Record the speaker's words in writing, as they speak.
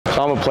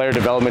So I'm a player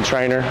development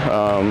trainer,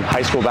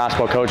 high school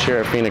basketball coach here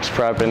at Phoenix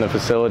Prep in the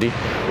facility.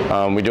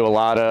 We do a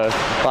lot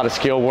of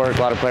skill work,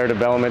 a lot of player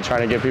development,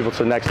 trying to get people to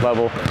the next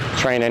level,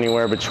 train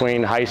anywhere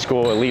between high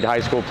school, elite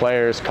high school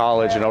players,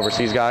 college, and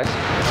overseas guys.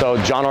 So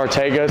John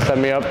Ortega set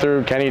me up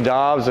through Kenny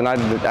Dobbs, and I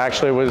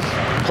actually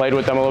played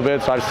with them a little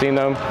bit, so I've seen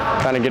them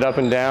kind of get up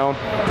and down.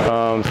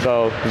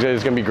 So it's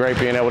going to be great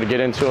being able to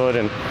get into it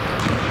and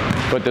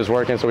put this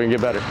work in so we can get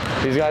better.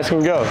 These guys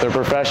can go. They're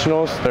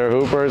professionals. They're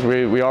hoopers.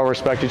 We all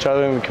respect each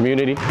other in the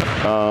community.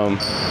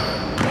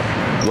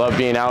 Love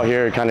being out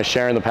here, kind of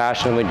sharing the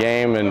passion of the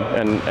game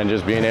and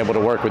just being able to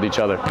work with each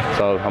other.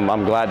 So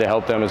I'm glad to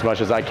help them as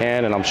much as I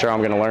can, and I'm sure I'm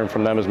going to learn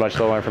from them as much as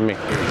they'll learn from me.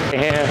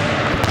 Hand,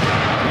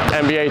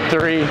 NBA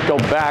 3, go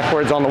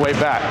backwards on the way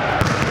back.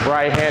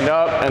 Right hand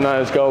up, and then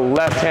let's go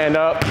left hand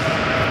up,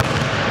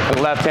 and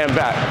left hand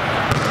back.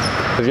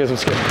 Let's get some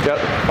skill. Yep,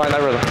 find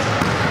that rhythm.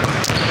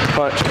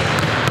 Punch,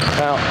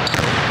 out.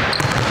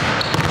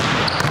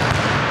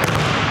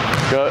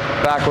 Good,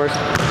 backwards.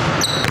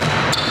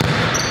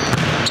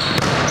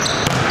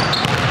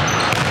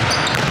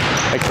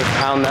 Make us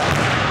pound that.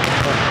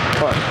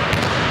 Punch.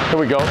 Here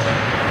we go.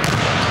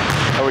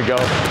 There we go.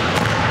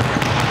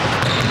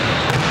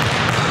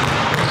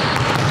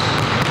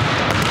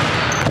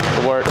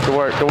 Good work, good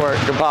work, good work,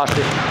 good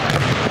posture.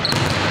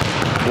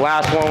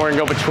 Last one, we're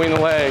gonna go between the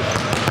legs.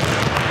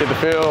 Get the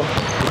feel,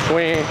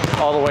 between,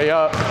 all the way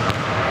up.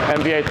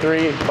 NBA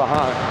 3,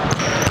 behind.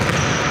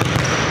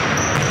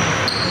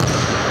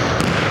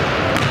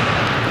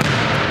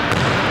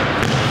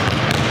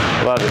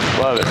 Love it,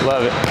 love it,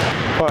 love it.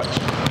 Punch.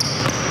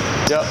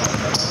 Yep.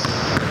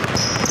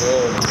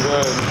 Good,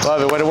 good.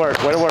 Love it, way to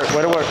work, way to work,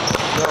 way to work.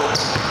 Go.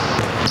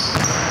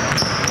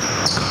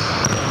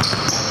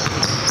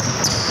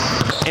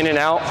 In and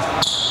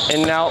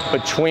out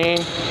between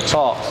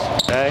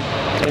toss, okay?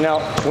 In and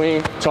out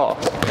between toss,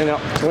 in and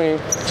out between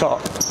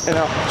toss, in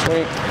and out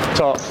between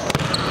toss,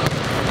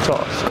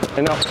 toss, in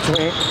and out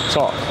between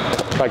toss,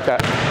 like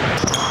that.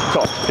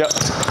 Toss, yep.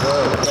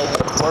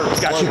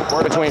 Got you.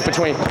 Between,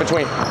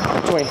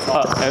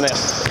 up, and then,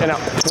 in and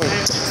out, between.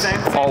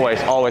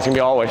 Always, can be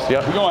always,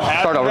 yep. We're going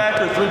half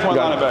back or 3-point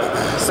line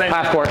back? Same.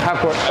 Half court.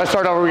 Let's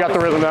start over, we got the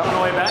rhythm now.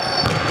 Way back?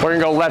 We're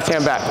gonna go left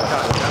hand back.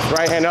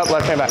 Right hand up,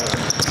 left hand back.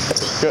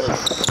 Good.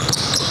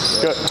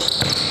 Good.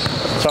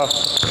 Tough.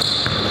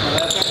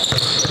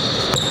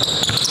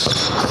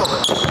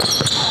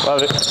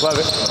 Love it, love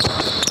it.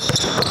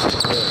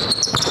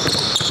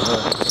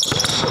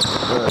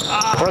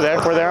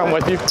 We're there, I'm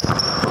with you.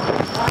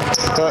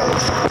 Good.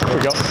 Here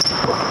we go.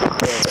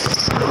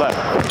 Left.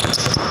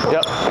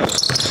 Yep.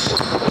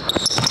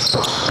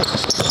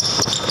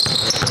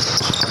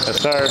 Yes,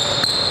 sir.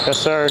 Yes,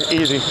 sir.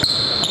 Easy.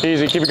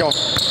 Easy. Keep it going.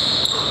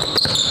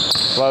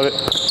 Love it.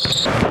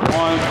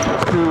 1,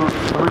 2,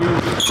 3,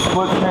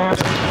 foot hand,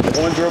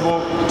 1 dribble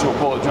to a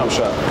pull-up jump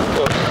shot.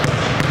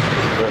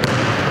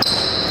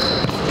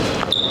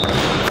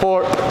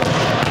 4.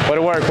 Way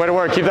to work, way to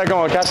work. Keep that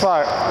going. Catch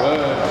fire. Good.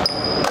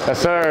 Yes,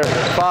 sir.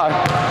 5.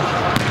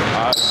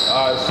 Eyes,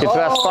 eyes. Get to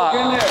that spot.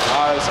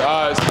 Eyes,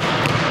 eyes.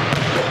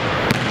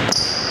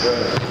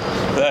 Good.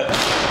 That.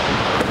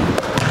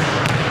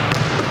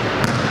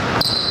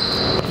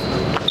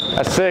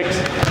 That's 6.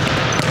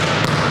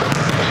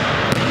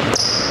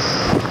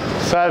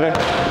 7.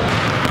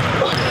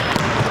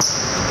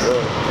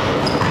 Good.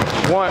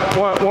 1.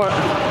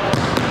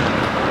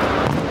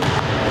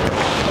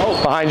 Oh,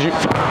 behind you.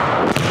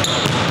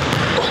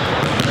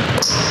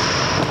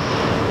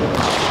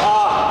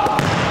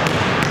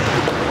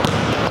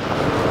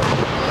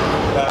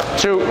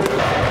 2.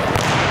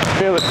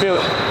 Feel it, feel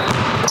it.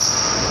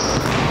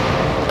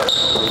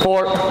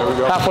 4. There we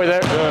go. Halfway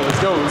there. Good, let's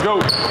go, let's go.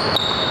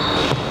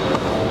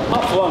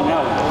 I'm flowing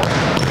now.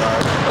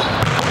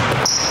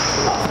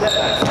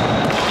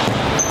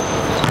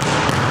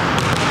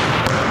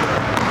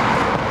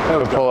 There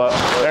we pull up.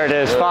 There it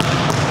is. 5.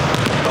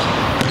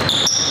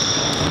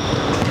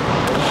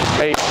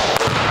 8.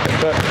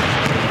 Good.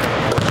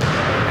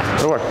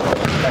 Good work.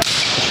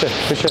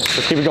 Good shit.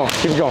 Let's keep it going.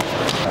 Keep it going.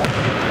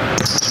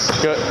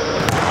 Good.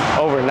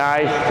 Over.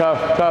 Nice. Tough,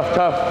 tough,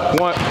 tough.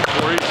 1.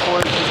 4 each, 4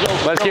 each. Let's go.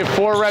 Let's get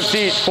 4 reps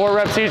each. 4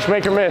 reps each.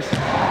 Make or miss.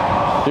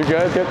 You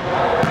good? Good.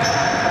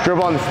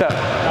 Dribble on the step.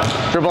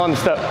 Dribble on the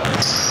step.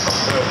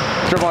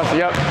 Dribble on the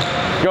step.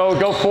 Yep.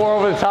 Go 4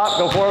 over the top.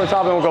 Go 4 over the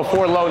top, and we'll go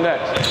 4 low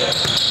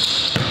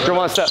next. Dribble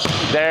on the step.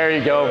 There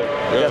you go.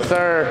 Yes,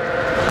 sir.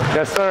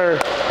 Yes, sir.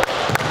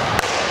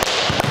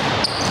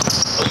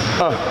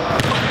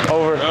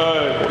 Over.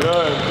 Good,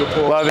 good. Good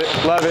pull. Love it,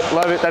 love it,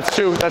 love it. That's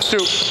 2. That's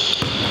 2.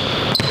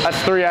 That's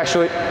 3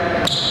 actually.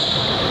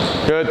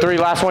 Good. 3.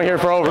 Last one here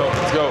for over.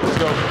 Let's go, let's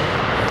go.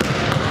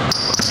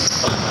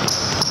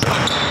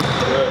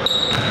 Good.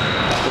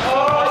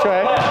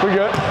 Okay, we're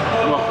good.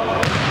 Come on.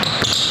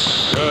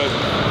 Good.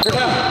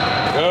 Good.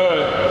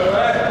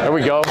 There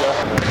we go.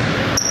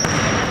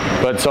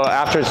 But so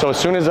as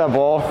soon as that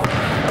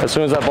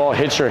ball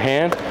hits your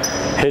hand,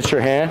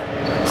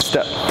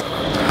 step.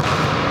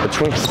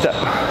 Between step.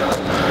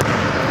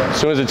 As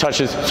soon as it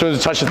touches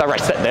that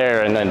right set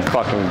there, and then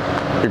fucking,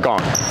 you're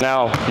gone.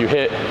 Now you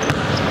hit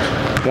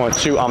 1,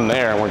 2, I'm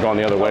there, and we're going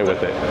the other way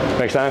with it.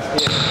 Make sense?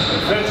 Yeah.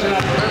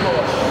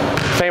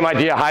 Same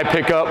idea, high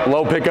pickup,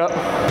 low pickup.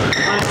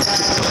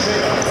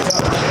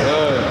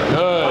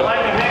 Good.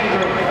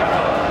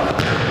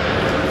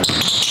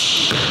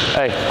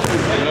 Hey.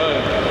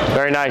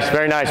 Very nice,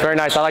 very nice, very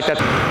nice. I like that.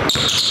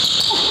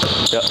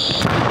 Yep.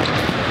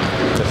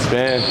 The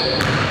spin.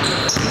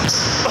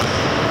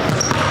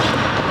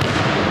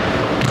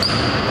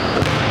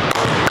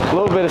 A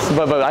little bit of,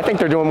 but I think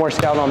they're doing more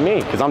scouting on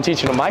me because I'm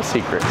teaching them my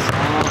secrets.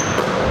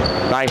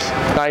 Nice,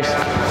 nice.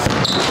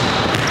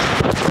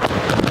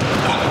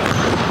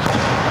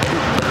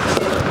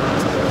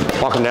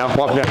 Walk him down,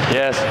 walk him down.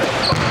 Yes.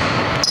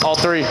 All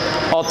three,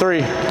 all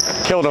three.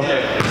 Killed him.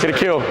 Get a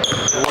kill.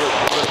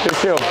 Get a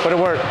kill. Put it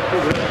work.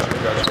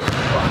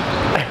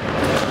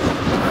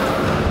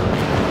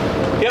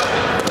 Yep.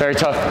 Very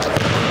tough.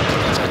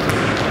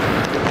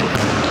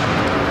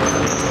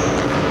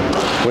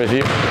 With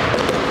you.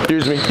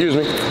 Use me, use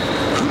me.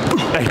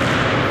 Hey.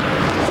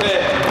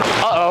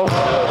 Uh-oh.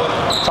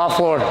 Top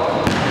floor.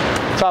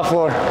 Top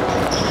floor.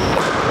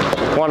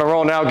 Want to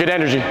roll now. Good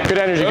energy, good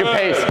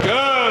pace.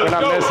 We're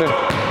not missing.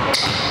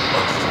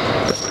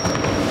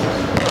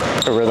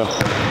 Good rhythm.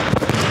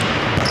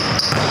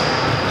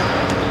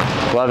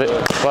 Love it,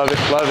 love it,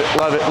 love it,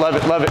 love it, love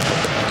it, love it.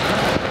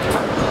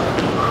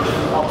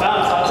 I'll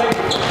bounce, I'll take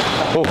it.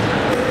 Oh.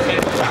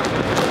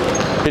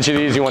 Get you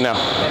the easy one now.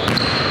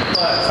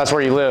 That's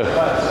where you live.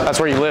 That's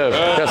where you live.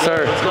 Yes,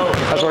 sir.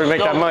 That's where we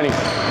make that money.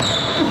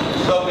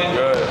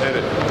 Good, hit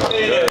it.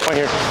 Come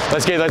here.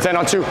 Let's end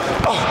on 2.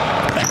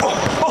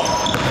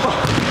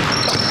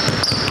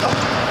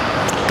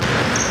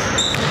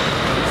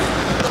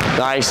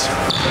 Nice.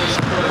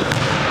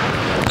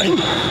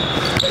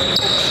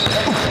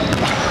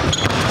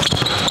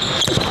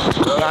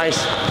 Nice.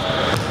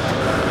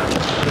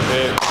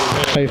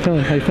 How you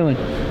feeling? How you feeling?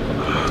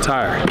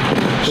 Tired.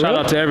 Shout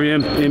out to every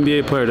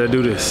NBA player that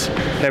do this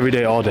every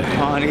day, all day.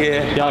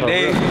 Y'all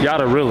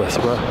the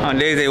realest, bro. On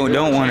days they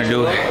don't want to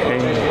do it.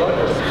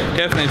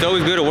 Definitely, it's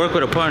always good to work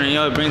with a partner. You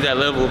know, it brings that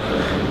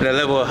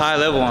high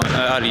level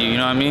out of you. You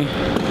know what I mean?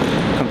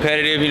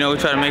 Competitive. You know, we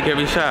try to make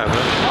every shot, bro.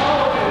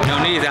 You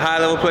don't need a high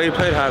level player to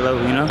play high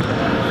level. You know.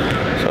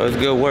 So it's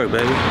good work,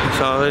 baby.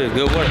 That's all it is.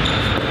 Good work.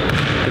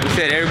 Like you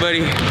said,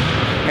 everybody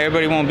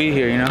won't be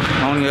here. You know,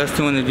 only us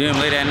two in the gym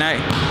late at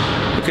night.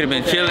 We could have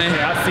been chilling.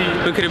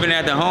 We could have been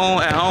at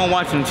home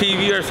watching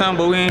TV or something,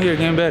 but we ain't here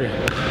getting better.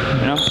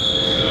 You know?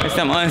 It's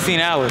some unseen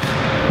hours.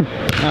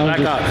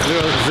 Black Ops,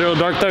 zero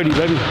dark 30,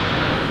 baby.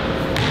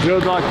 0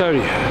 dark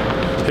 30.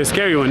 It's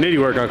scary when Nitty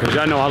work out because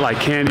y'all know I like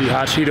candy,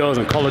 hot Cheetos,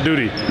 and Call of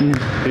Duty.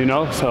 You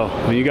know? So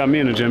when you got me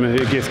in the gym,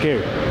 it gets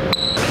scary.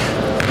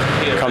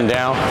 Come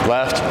down,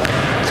 left,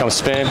 come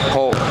spin,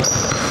 hold.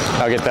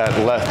 I'll get that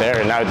left there,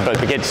 and now, but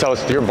get so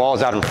your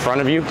ball's out in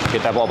front of you,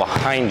 get that ball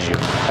behind you.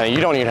 And you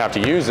don't even have to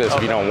use this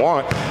if you don't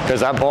want, because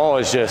that ball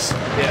is just,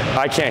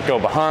 I can't go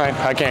behind,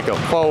 I can't go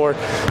forward,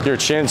 your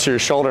chin to your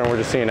shoulder, and we're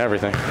just seeing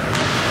everything.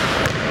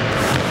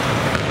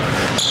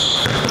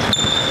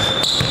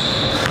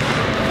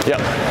 Yep.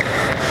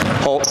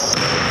 Hold.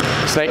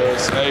 Snake.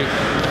 Snake.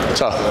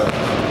 Tough.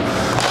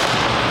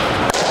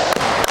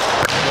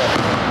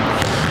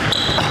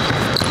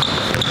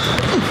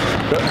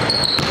 Good.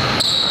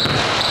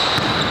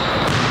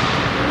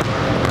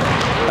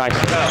 Nice.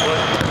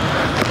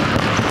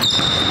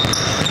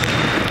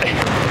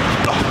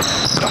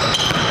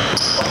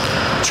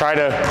 Try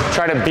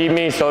to beat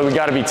me, so we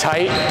got to be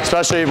tight,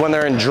 especially when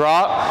they're in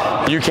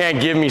drop. You can't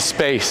give me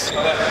space,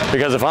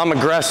 because if I'm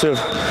aggressive,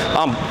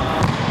 I'm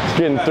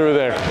getting through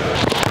there.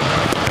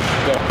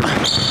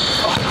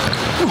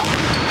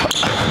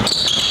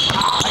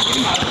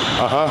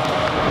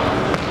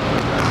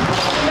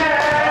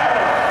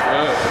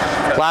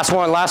 Last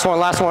one, last one,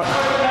 last one.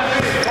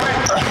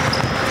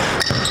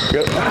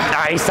 Good.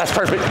 Nice, that's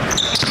perfect.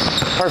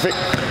 Perfect.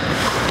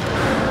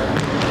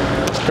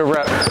 Good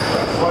rep.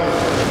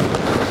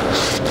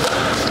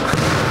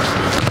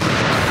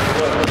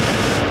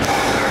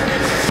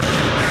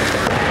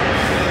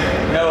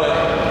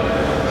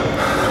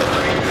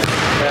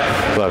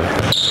 Love it.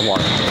 Come on.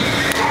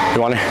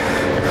 You want it?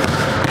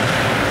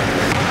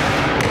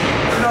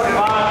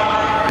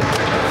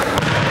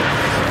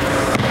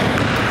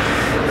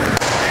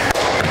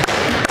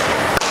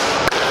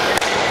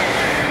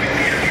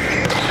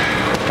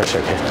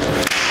 Okay.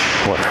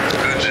 What?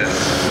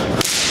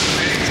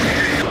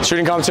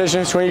 Shooting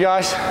competition between you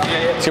guys?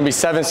 It's gonna be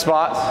 7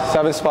 spots,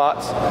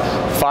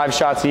 5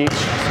 shots each,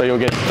 so you'll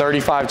get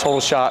 35 total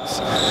shots.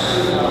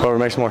 Whoever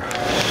makes more.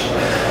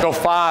 Go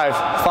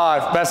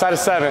 5, best side of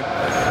 7.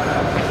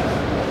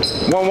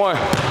 1, 1.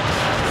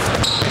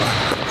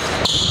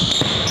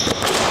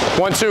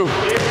 1, 2.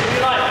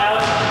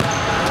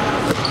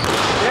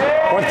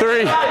 1,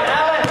 3.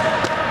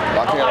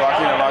 Lock in.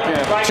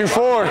 2,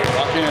 4.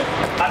 Lock in.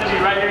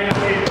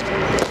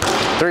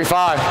 3,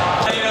 5.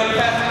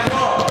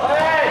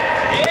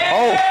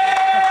 Oh.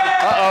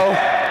 Uh-oh.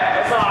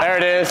 There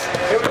it is.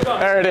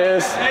 There it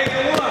is.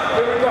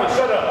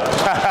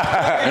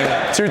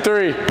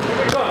 2-3.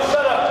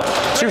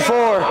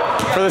 2-4.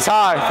 For this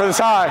high. For this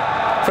high.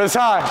 For this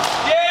high.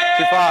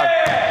 2-5.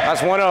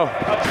 That's 1-0.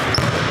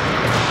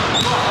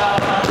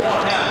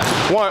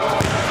 1.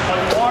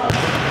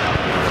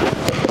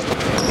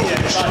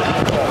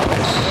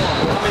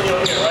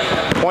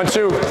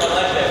 1-2.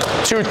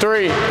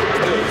 2-3.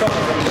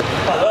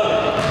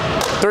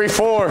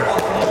 3-4.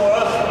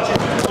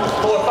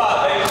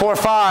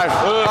 4-5.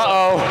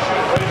 Uh-oh.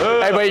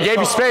 Hey, but he gave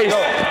you space.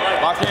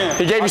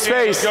 He gave you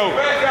space. 1-2.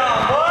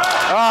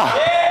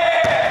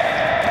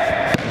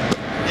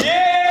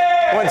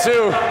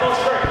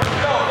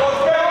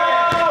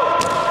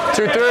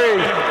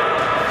 2-3.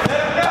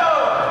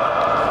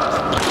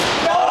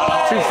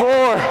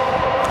 2-4.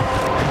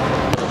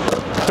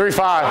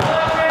 3-5.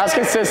 That's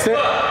consistent.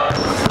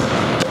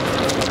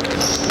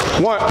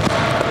 1.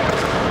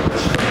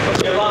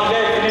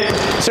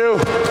 2.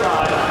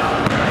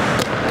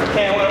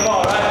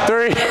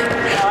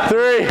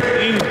 3.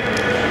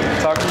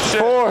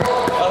 4.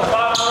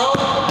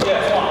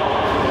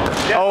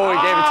 Oh, he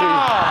gave it to you.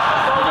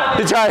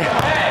 He tried.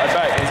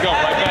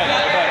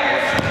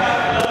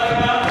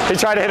 He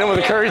tried to hit him with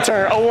a curry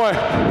turn. 0-1.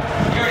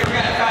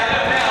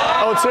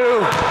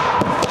 0-2.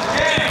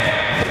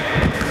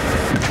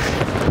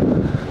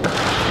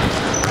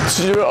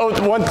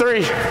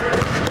 1-3.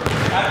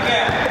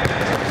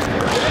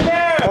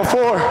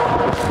 1-4.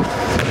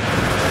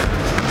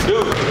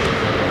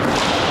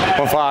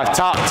 1-5.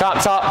 Top.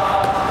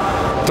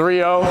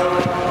 3-0.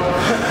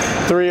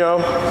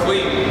 3-0.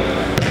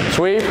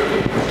 Sweep.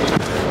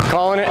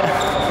 Calling it.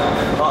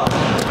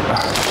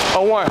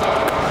 0-1.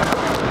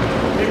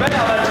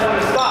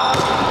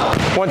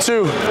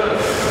 1-2.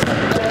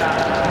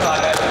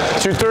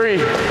 2-3.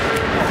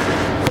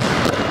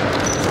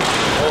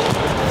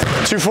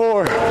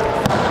 2-4.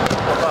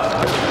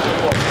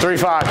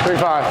 3-5.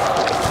 3-5.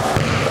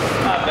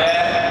 Not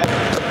bad.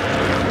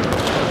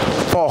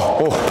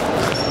 Oh.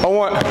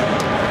 0-1.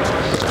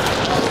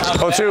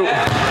 0-2.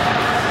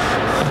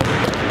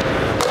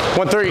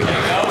 1-3.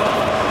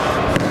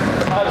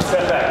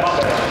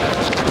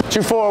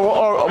 2-4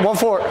 or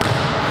 1-4.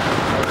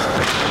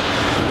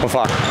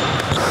 1-5.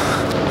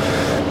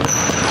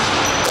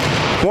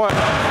 1.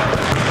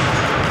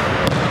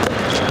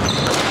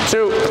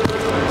 2.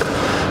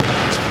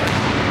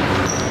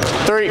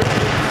 3.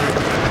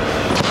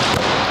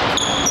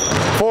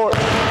 4.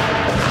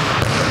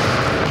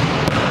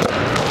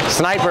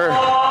 Sniper.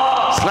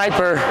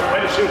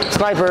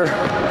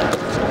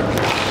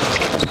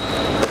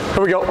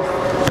 Here we go.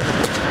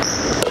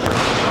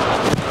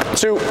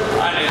 2.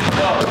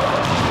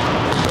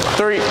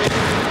 3.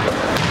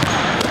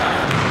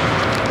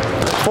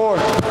 4.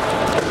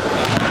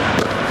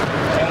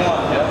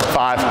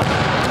 5.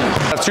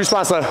 That's 2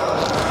 spots left.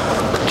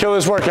 Kill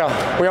this workout.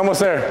 We almost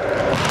there.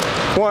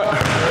 1.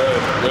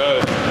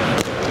 Good.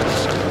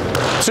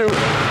 2.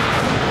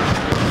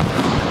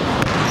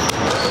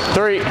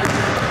 3.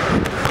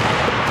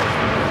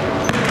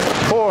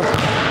 4.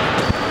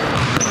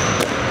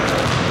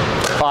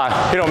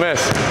 5. He don't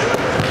miss.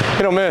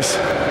 He don't miss.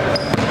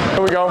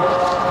 Here we go.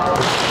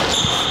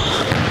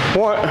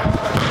 1.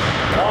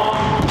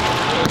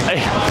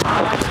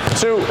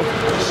 2.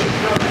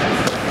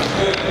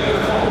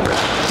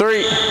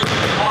 3.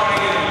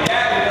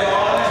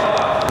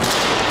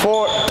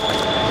 4.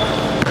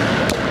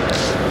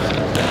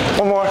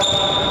 1 more.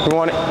 We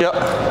want it. Yep.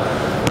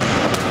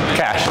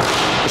 Cash.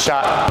 Good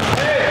shot.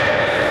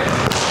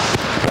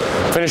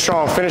 Finish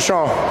strong.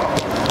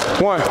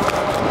 1.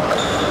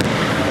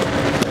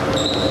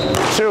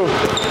 2.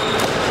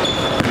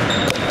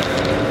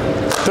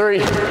 3.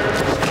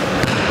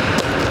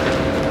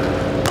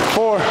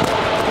 4.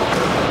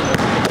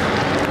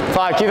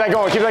 5. Keep that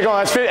going.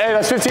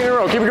 That's 15 in a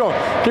row. Keep it going.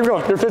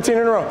 You're 15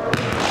 in a row.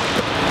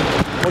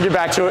 We'll get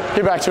back to it.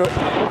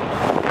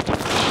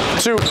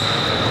 2.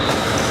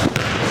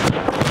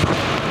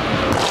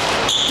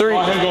 3.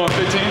 Him going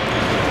 15?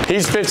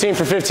 He's 15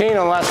 for 15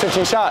 on the last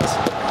 15 shots.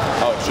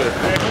 Oh, shit.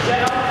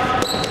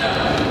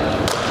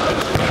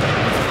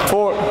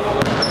 4.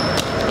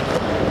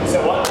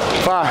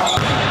 5.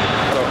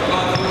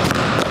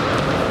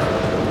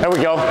 There we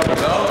go.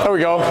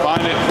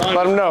 Find it.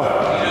 Let him know.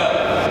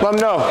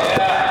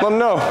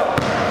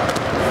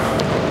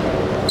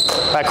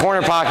 That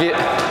corner pocket.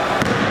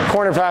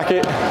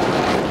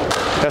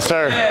 Yes,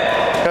 sir.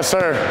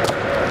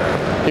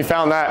 He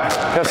found that.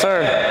 Yes,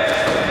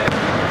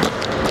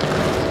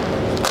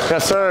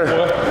 sir.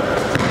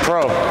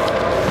 Pro.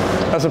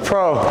 That's a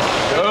pro.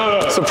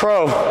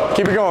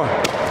 Keep it going.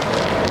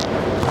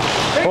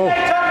 Oh.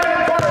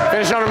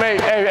 Finish on a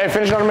mate. Hey,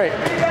 finish on a mate.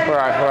 All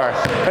right.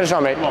 Finish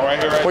on, mate. Come on, right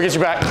here. We'll get you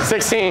back.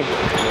 16.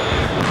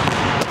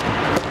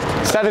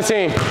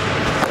 17.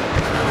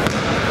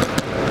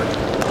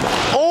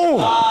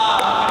 Oh!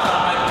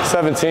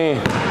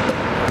 17.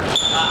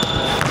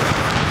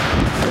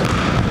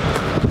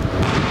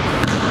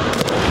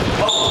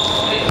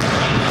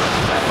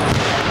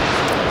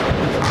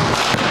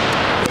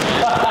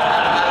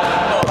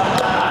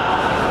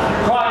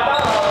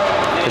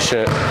 Good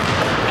shit.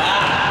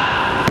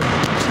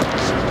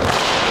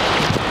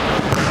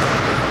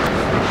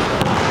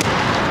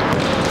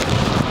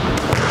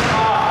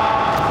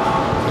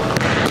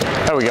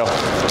 There we go.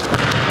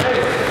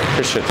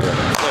 Good shit today.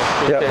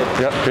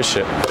 Yep, good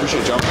shit. Good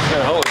shit, John.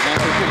 Yeah, hold it, man.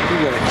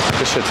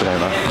 Good shit today,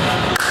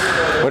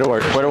 man. Way to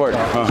work, way to work.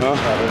 Uh-huh.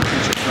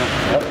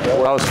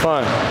 That was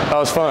fun. That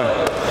was fun.